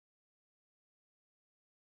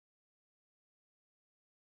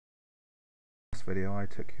last video I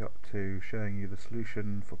took you up to showing you the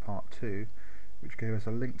solution for part 2, which gave us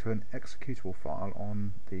a link to an executable file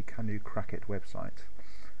on the Can You Crack It website.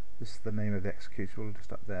 This is the name of the executable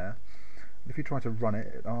just up there. And if you try to run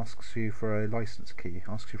it, it asks you for a license key,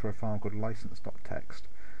 asks you for a file called license.txt,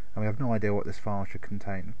 and we have no idea what this file should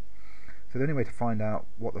contain. So the only way to find out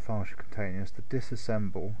what the file should contain is to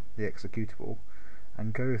disassemble the executable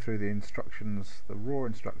and go through the instructions, the raw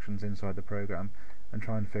instructions inside the program, and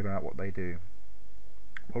try and figure out what they do.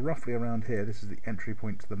 Well, roughly around here, this is the entry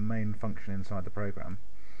point to the main function inside the program.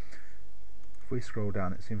 If we scroll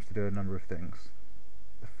down, it seems to do a number of things.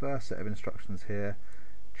 The first set of instructions here,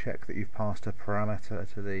 check that you've passed a parameter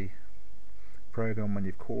to the program when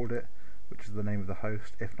you've called it, which is the name of the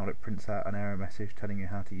host. If not, it prints out an error message telling you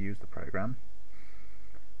how to use the program.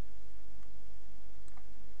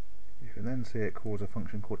 You can then see it calls a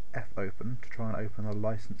function called fopen to try and open a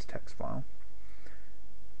license text file.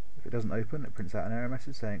 If it doesn't open, it prints out an error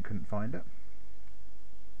message saying it couldn't find it.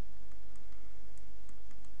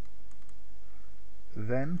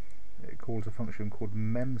 Then it calls a function called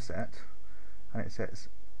memset, and it sets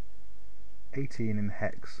 18 in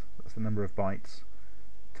hex, that's the number of bytes,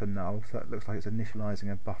 to null, so that looks like it's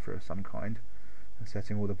initializing a buffer of some kind and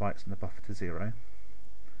setting all the bytes in the buffer to 0.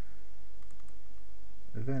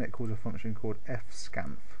 Then it calls a function called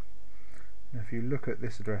fscanf. Now if you look at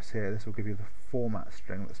this address here, this will give you the format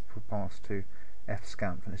string that's passed to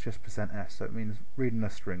fscanf, and it's just %s, so it means reading a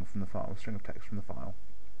string from the file, a string of text from the file.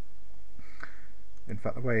 In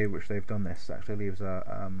fact, the way in which they've done this actually leaves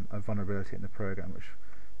a vulnerability in the program which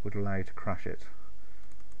would allow you to crash it,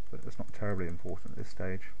 but it's not terribly important at this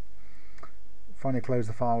stage. Finally, close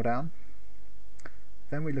the file down.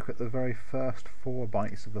 Then we look at the very first 4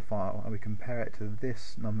 bytes of the file and we compare it to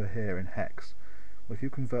this number here in hex. Well, if you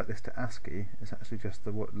convert this to ASCII, it's actually just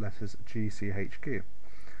the letters GCHQ.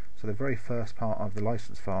 So the very first part of the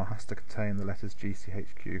license file has to contain the letters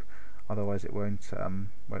GCHQ, otherwise it won't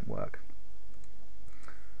work.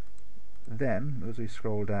 Then, as we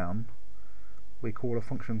scroll down, we call a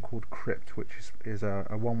function called crypt, which is a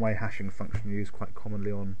one-way hashing function used quite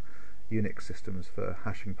commonly on Unix systems for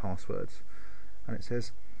hashing passwords. And it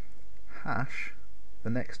says hash the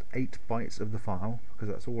next 8 bytes of the file, because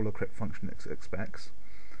that's all a crypt function expects,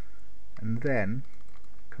 and then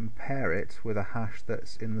compare it with a hash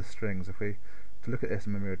that's in the strings. If we look at this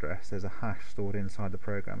memory address, there's a hash stored inside the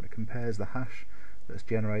program, and it compares the hash that's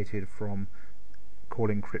generated from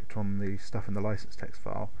calling crypt on the stuff in the license text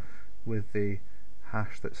file with the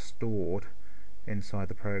hash that's stored inside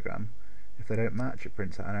the program. If they don't match, it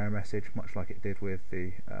prints out an error message, much like it did with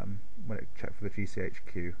the when it checked for the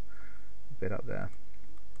GCHQ bit up there.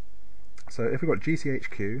 So if we've got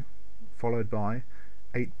GCHQ followed by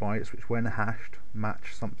 8 bytes, which when hashed match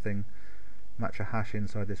a hash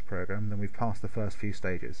inside this program, then we've passed the first few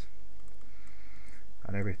stages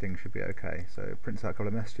and everything should be okay. So it prints out a couple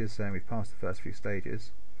of messages saying we've passed the first few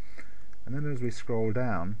stages, and then as we scroll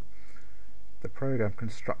down, the program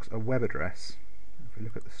constructs a web address. If we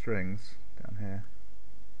look at the strings down here,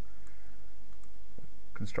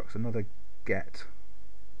 it constructs another get.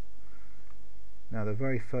 Now the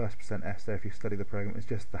very first %s there, if you study the program, is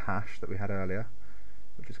just the hash that we had earlier,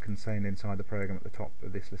 which is contained inside the program at the top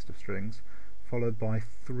of this list of strings, followed by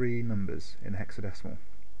 3 numbers in hexadecimal.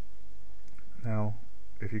 Now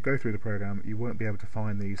if you go through the program, you won't be able to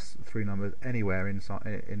find these 3 numbers anywhere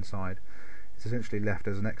inside. It's essentially left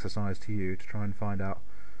as an exercise to you to try and find out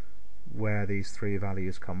where these 3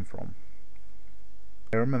 values come from.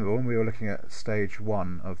 Now remember, when we were looking at stage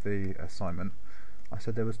 1 of the assignment, I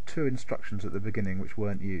said there was 2 instructions at the beginning which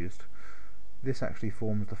weren't used. This actually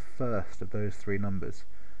forms the first of those 3 numbers.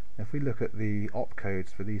 Now if we look at the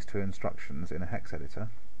opcodes for these 2 instructions in a hex editor,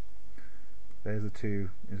 there's the 2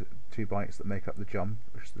 bytes that make up the jump,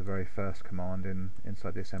 which is the very first command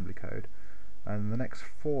inside the assembly code, and the next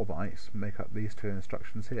 4 bytes make up these 2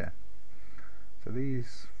 instructions here. So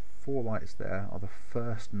these 4 bytes there are the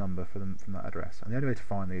first number from that address, and the only way to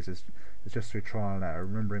find these is just through trial and error,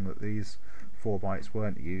 remembering that these 4 bytes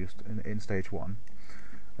weren't used in stage 1.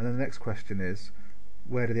 And then the next question is,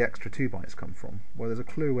 where do the extra 2 bytes come from? Well, there's a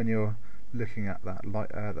clue when you're looking at that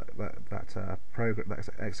program,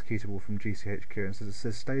 that executable from GCHQ, and it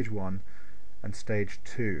says stage 1 and stage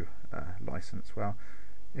 2 license. Well,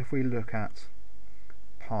 if we look at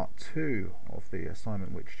part 2 of the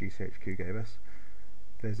assignment which GCHQ gave us,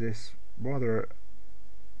 there's this rather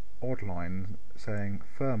odd line saying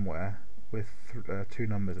firmware with 2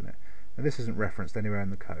 numbers in it. Now this isn't referenced anywhere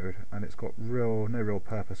in the code, and it's got no real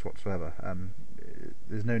purpose whatsoever.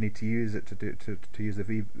 There's no need to use it to use the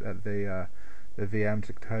VM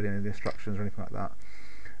to code in the instructions or anything like that.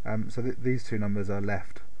 So these two numbers are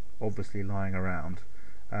left obviously lying around,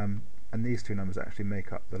 and these two numbers actually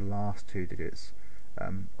make up the last two digits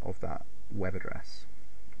of that web address.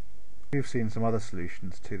 You've seen some other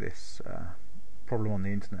solutions to this problem on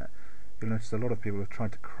the internet. You'll notice a lot of people have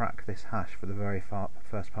tried to crack this hash for the very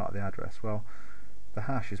first part of the address. Well, the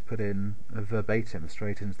hash is put in verbatim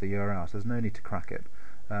straight into the URL, so there's no need to crack it.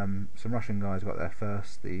 Some Russian guys got there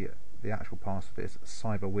first. The actual password is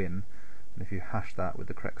cyberwin, and if you hash that with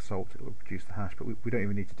the correct salt, it will produce the hash. But we don't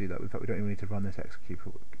even need to do that. In fact, we don't even need to run this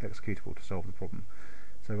executable to solve the problem.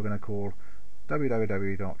 So we're going to call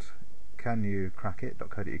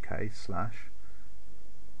www.canyoucrackit.co.uk/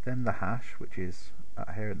 then the hash, which is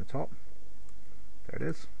here in the top, there it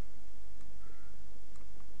is,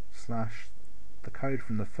 / the code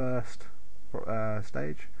from the first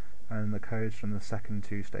stage and the codes from the second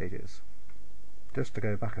two stages. Just to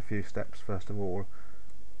go back a few steps, first of all,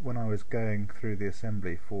 when I was going through the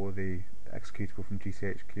assembly for the executable from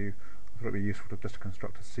GCHQ, I thought it would be useful to just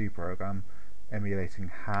construct a C program emulating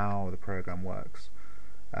how the program works.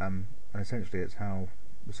 And essentially it's the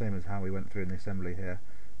same as how we went through in the assembly here.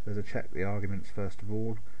 There's a check the arguments first of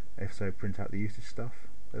all, if so print out the usage stuff.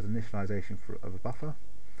 There's initialization of a buffer,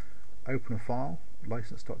 open a file,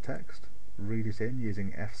 license.txt, read it in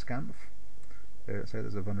using fscanf, so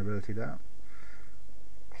there's a vulnerability there,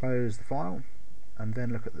 close the file, and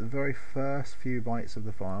then look at the very first few bytes of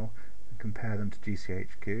the file and compare them to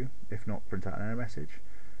GCHQ, if not print out an error message.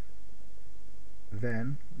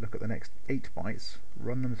 Then look at the next 8 bytes,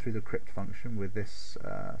 run them through the crypt function with this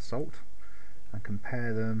salt, and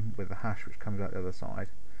compare them with the hash which comes out the other side.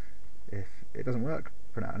 If it doesn't work,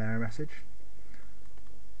 print out an error message.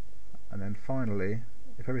 And then finally,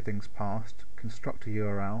 if everything's passed, construct a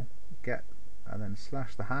URL, get, and then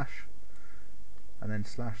 / the hash, and then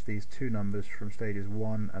 / these two numbers from stages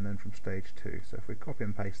 1 and then from stage 2. So if we copy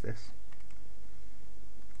and paste this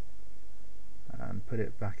and put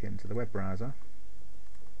it back into the web browser,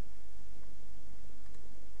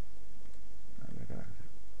 and we're going to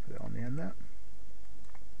put it on the end there.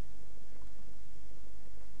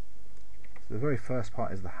 So the very first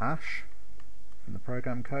part is the hash from the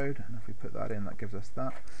program code, and if we put that in, that gives us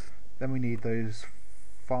that. Then we need those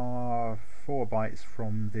 4 bytes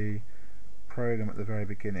from the program at the very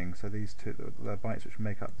beginning, so these two, the bytes which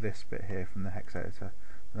make up this bit here from the hex editor,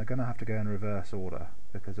 and they're going to have to go in reverse order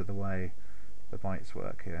because of the way the bytes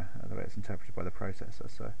work here, the way it's interpreted by the processor.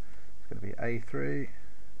 So it's going to be A3,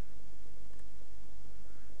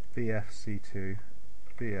 BFC2,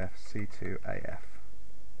 BFC2AF,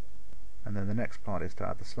 and then the next part is to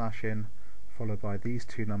add the / in, followed by these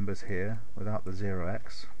two numbers here without the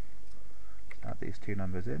 0x. Add these two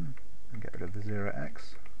numbers in and get rid of the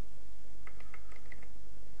 0x.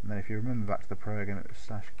 And then if you remember back to the program, it was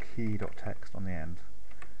 /key.txt on the end.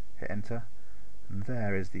 Hit enter, and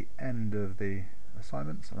there is the end of the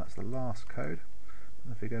assignment, so that's the last code.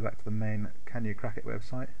 And if we go back to the main Can You Crack It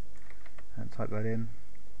website and type that in,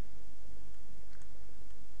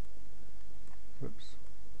 whoops,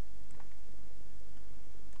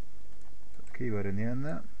 put the keyword in the end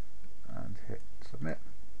there, and hit submit.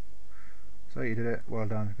 So you did it, well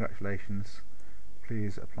done, congratulations.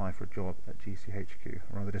 Please apply for a job at GCHQ.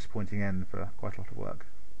 A rather disappointing end for quite a lot of work.